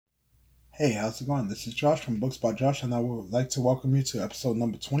Hey, how's it going? This is Josh from Books by Josh, and I would like to welcome you to episode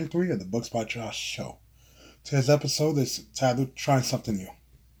number 23 of the Books by Josh show. Today's episode is titled Trying Something New.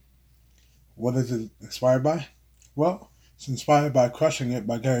 What is it inspired by? Well, it's inspired by Crushing It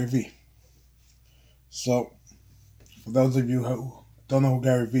by Gary Vee. So, for those of you who don't know who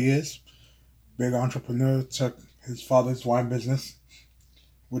Gary Vee is, big entrepreneur, took his father's wine business,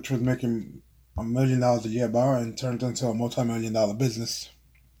 which was making $1 million a year bar, and turned into a multi-million-dollar business.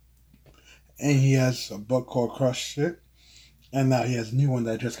 And he has a book called Crush It. And now he has a new one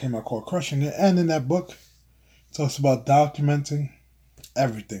that just came out called Crushing It. And in that book, it talks about documenting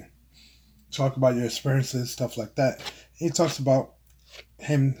everything. Talk about your experiences, stuff like that. He talks about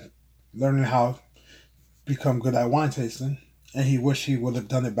him learning how to become good at wine tasting. And he wished he would have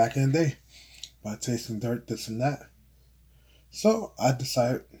done it back in the day by tasting dirt, this and that. So I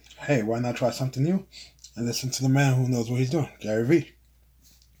decided, hey, why not try something new and listen to the man who knows what he's doing, Gary Vee.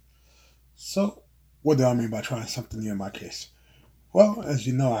 So, what do I mean by trying something new in my case? Well, as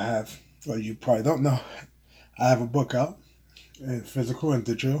you know, or you probably don't know, I have a book out in physical and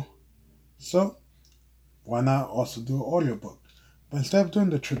digital. So, why not also do an audiobook? But instead of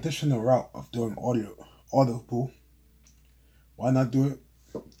doing the traditional route of doing audible, why not do it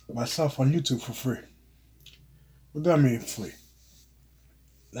myself on YouTube for free? What do I mean free?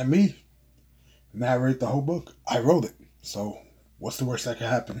 Let me narrate the whole book. I wrote it. So, what's the worst that could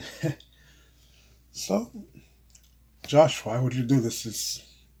happen? So, Josh, why would you do this? It's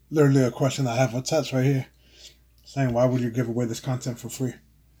literally a question I have attached right here saying, why would you give away this content for free?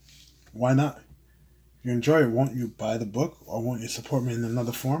 Why not? If you enjoy it, won't you buy the book, or won't you support me in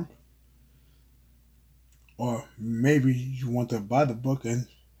another form? Or maybe you want to buy the book and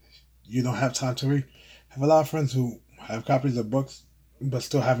you don't have time to read. I have a lot of friends who have copies of books but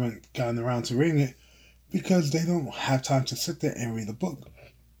still haven't gotten around to reading it because they don't have time to sit there and read the book.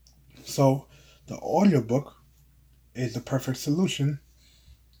 So the audiobook is the perfect solution,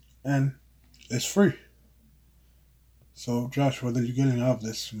 and it's free. So, Josh, what are you getting out of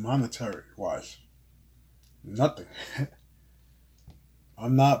this monetary wise? Nothing.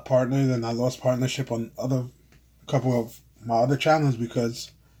 I'm not partnered, and I lost partnership on couple of my other channels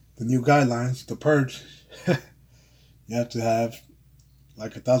because the new guidelines, the purge, you have to have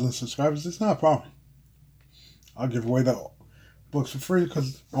like 1,000 subscribers. It's not a problem. I'll give away the books for free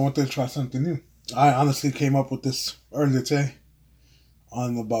because I want to try something new. I honestly came up with this earlier today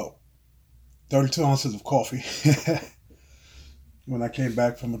on about 32 ounces of coffee when I came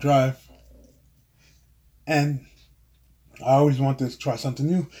back from a drive. And I always wanted to try something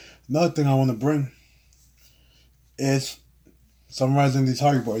new. Another thing I want to bring is summarizing these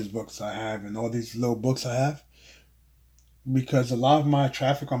Hardy Boys books I have and all these little books I have. Because a lot of my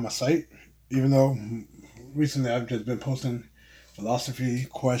traffic on my site, even though recently I've just been posting philosophy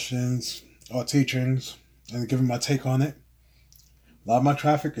questions or teachings and giving my take on it, a lot of my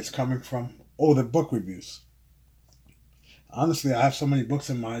traffic is coming from older book reviews. Honestly, I have so many books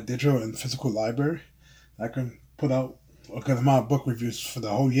in my digital and physical library that I can put out a good amount of book reviews for the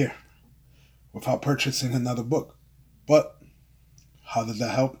whole year without purchasing another book. But how does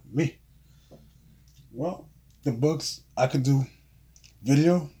that help me? Well, the books, I could do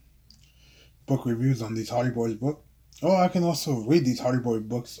video book reviews on these Hardy Boys books. Or I can also read these Hardy Boy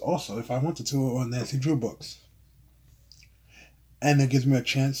books also if I wanted to, or Nancy Drew books. And it gives me a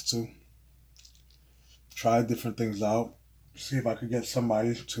chance to try different things out, see if I could get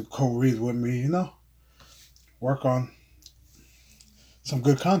somebody to co-read with me, work on some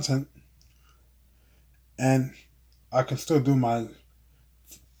good content. And I can still do my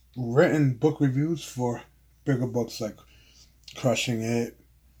written book reviews for bigger books like Crushing It,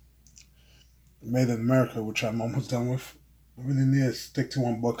 Made in America, which I'm almost done with. I really need to stick to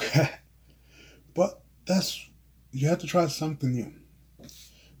one book. But you have to try something new.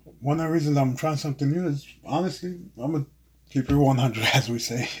 One of the reasons I'm trying something new is, honestly, I'm going to keep it 100, as we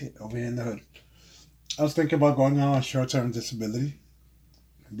say over here in the hood. I was thinking about going on a short-term disability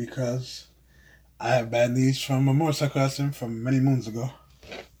because I have bad knees from a motorcycle accident from many moons ago.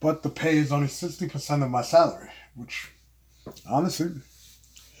 But the pay is only 60% of my salary, which, honestly,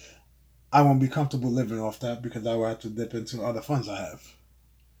 I won't be comfortable living off that because I will have to dip into other funds I have.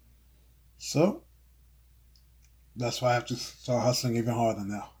 So, that's why I have to start hustling even harder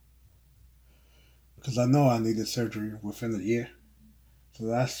now. Because I know I needed surgery within a year. So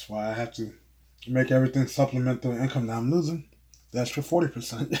that's why I have to make everything supplement the income that I'm losing. The extra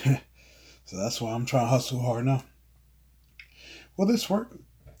 40%. So that's why I'm trying to hustle hard now. Will this work?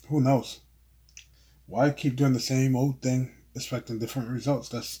 Who knows? Why keep doing the same old thing, expecting different results?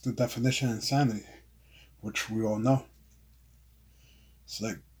 That's the definition of insanity, which we all know. It's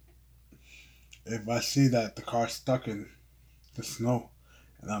like If I see that the car's stuck in the snow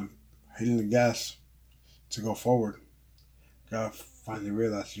and I'm hitting the gas to go forward, gotta finally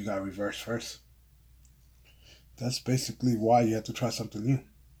realize you gotta reverse first. That's basically why you have to try something new.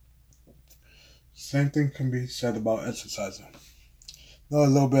 Same thing can be said about exercising. Know a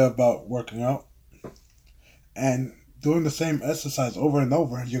little bit about working out and doing the same exercise over and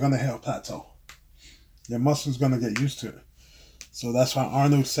over, you're gonna hit a plateau. Your muscles gonna get used to it. So that's why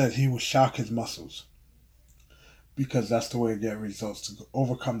Arnold said he would shock his muscles. Because that's the way to get results, to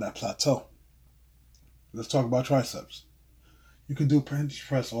overcome that plateau. Let's talk about triceps. You can do bench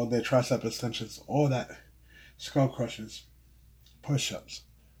press all day, tricep extensions, all that, skull crushes, push-ups.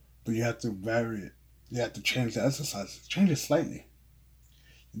 But you have to vary it. You have to change the exercise. Change it slightly.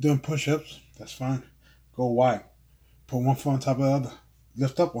 You're doing push-ups, that's fine. Go wide. Put one foot on top of the other.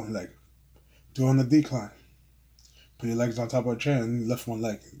 Lift up one leg. Do it on the decline. Put your legs on top of a chair and lift one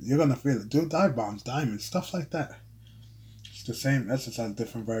leg. You're going to feel it. Do dive bombs, diamonds, stuff like that. It's the same exercise,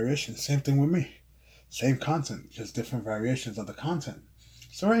 different variations. Same thing with me. Same content, just different variations of the content.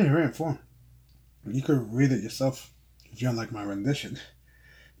 It's already in written form. You could read it yourself if you don't like my rendition.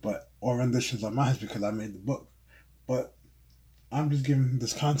 But all renditions are mine because I made the book. But I'm just giving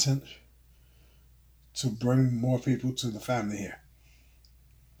this content to bring more people to the family here.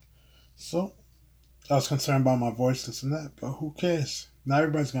 So, I was concerned about my voice, this and that, but who cares? Not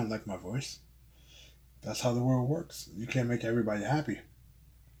everybody's gonna like my voice. That's how the world works. You can't make everybody happy.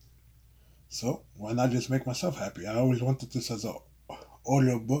 So, why not just make myself happy? I always wanted this as an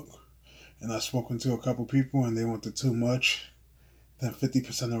audio book, and I've spoken to a couple people, and they wanted too much, then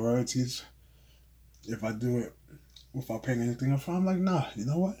 50% of royalties if I do it without paying anything up front. I'm like, nah, you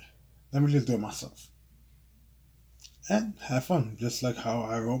know what? Let me just do it myself. And have fun, just like how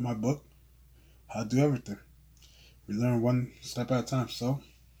I wrote my book, how I do everything. We learn one step at a time. So,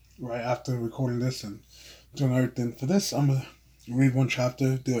 right after recording this and doing everything for this, I'm going to read one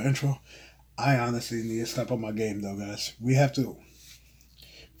chapter, do an intro. I honestly need to step up my game, though, guys. We have to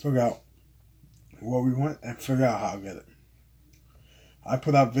figure out what we want and figure out how to get it. I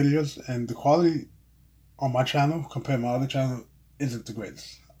put out videos, and the quality on my channel compared to my other channel isn't the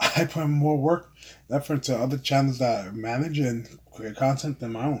greatest. I put in more work, effort to other channels that I manage and create content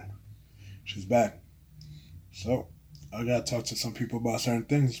than my own, which is bad. So, I gotta talk to some people about certain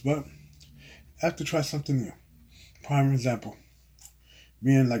things, but I have to try something new. Prime example,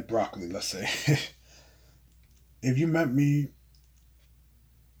 me and like broccoli, let's say. If you met me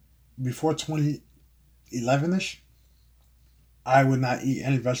before 2011-ish, I would not eat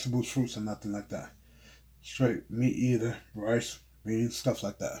any vegetables, fruits, or nothing like that. Straight meat either, rice, beans, stuff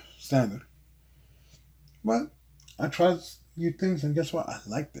like that. Standard. But I tried new things, and guess what? I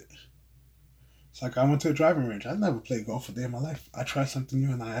liked it. It's like I went to a driving range. I never played golf a day in my life. I tried something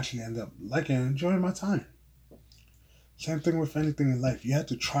new, and I actually ended up liking and enjoying my time. Same thing with anything in life. You have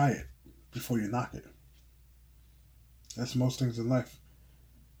to try it before you knock it. That's most things in life.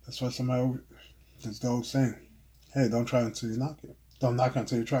 That's why there's the old saying, hey, don't try until you knock it. Don't knock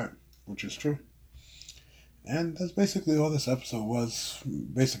until you try it, which is true. And that's basically all this episode was.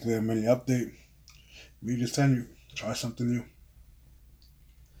 Basically a mini update. Me just telling you, try something new.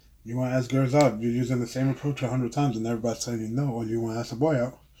 You want to ask girls out, you're using the same approach 100 times and everybody's telling you no, or you want to ask a boy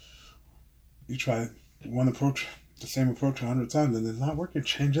out, you try one approach, the same approach 100 times, and it's not working,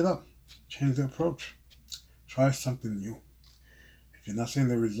 change it up. Change the approach. Try something new. If you're not seeing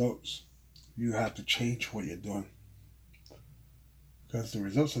the results, you have to change what you're doing. Because the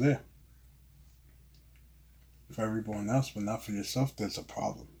results are there. For everyone else, but not for yourself, there's a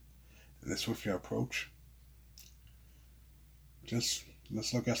problem. And it's with your approach. Just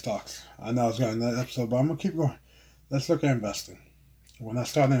let's look at stocks. I know I was going to that episode, but I'm going to keep going. Let's look at investing. When I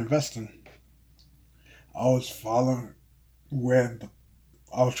started investing, I was following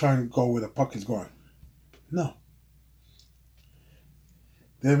I was trying to go where the puck is going. No.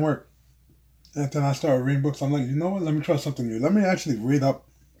 Didn't work. And then I started reading books. I'm like, you know what? Let me try something new. Let me actually read up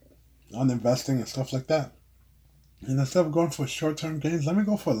on investing and stuff like that. And instead of going for short-term gains, let me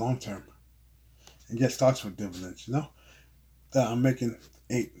go for long-term. And get stocks with dividends, you know? That I'm making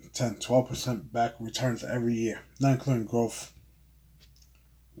 8, 10, 12% back returns every year. Not including growth.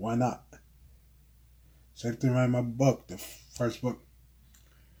 Why not? Same thing right in my book, the first book.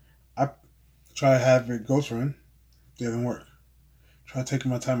 I tried to have it ghost written. Didn't work. Tried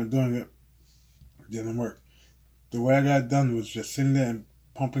taking my time and doing it. Didn't work. The way I got it done was just sitting there and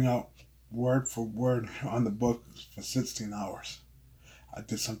pumping out word for word on the book for 16 hours. I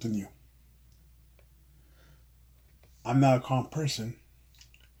did something new. I'm not a calm person,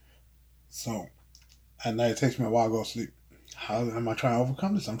 so at night it takes me a while to go to sleep. How am I trying to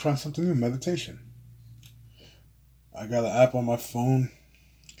overcome this? I'm trying something new, meditation. I got an app on my phone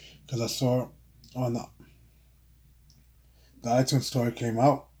because I saw on the iTunes store came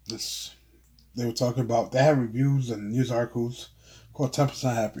out. They were talking about, they have reviews and news articles called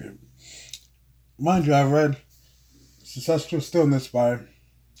 10% Happier. Mind you, I read Successful Stillness by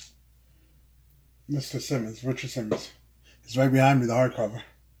Mr. Simmons, Richard Simmons. It's right behind me, the hardcover.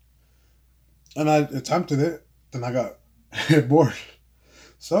 And I attempted it, then I got bored.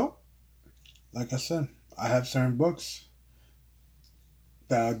 So, like I said, I have certain books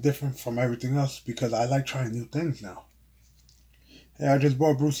that are different from everything else because I like trying new things now. Hey, I just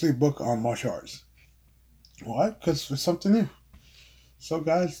bought Bruce Lee book on martial arts. Why? Because it's something new. So,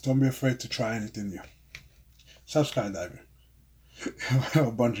 guys, don't be afraid to try anything new. Stop skydiving.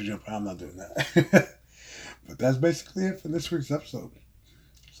 A bungee jumping, I'm not doing that. But that's basically it for this week's episode.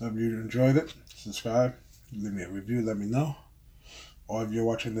 So if you enjoyed it, subscribe, leave me a review, let me know. Or if you're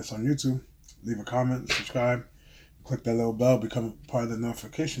watching this on YouTube, leave a comment, subscribe, click that little bell, become part of the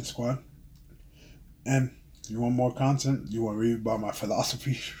notification squad. And if you want more content, you want to read about my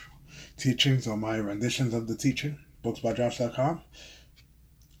philosophy, teachings, or my renditions of the teaching, booksbyjosh.com.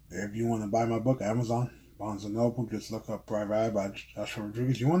 If you want to buy my book, Amazon, Barnes & Noble, just look up Private Eye by Joshua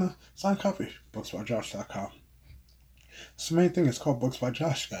Rodriguez. You want to sign a copy, booksbyjosh.com. So the main thing is called Books by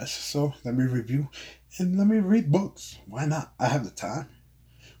Josh, guys. So let me review and let me read books. Why not? I have the time.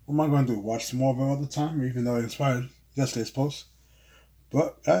 What am I going to do? Watch Smallville all the time, even though it inspired yesterday's post?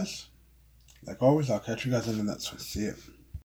 But guys, like always, I'll catch you guys in the next one. See ya.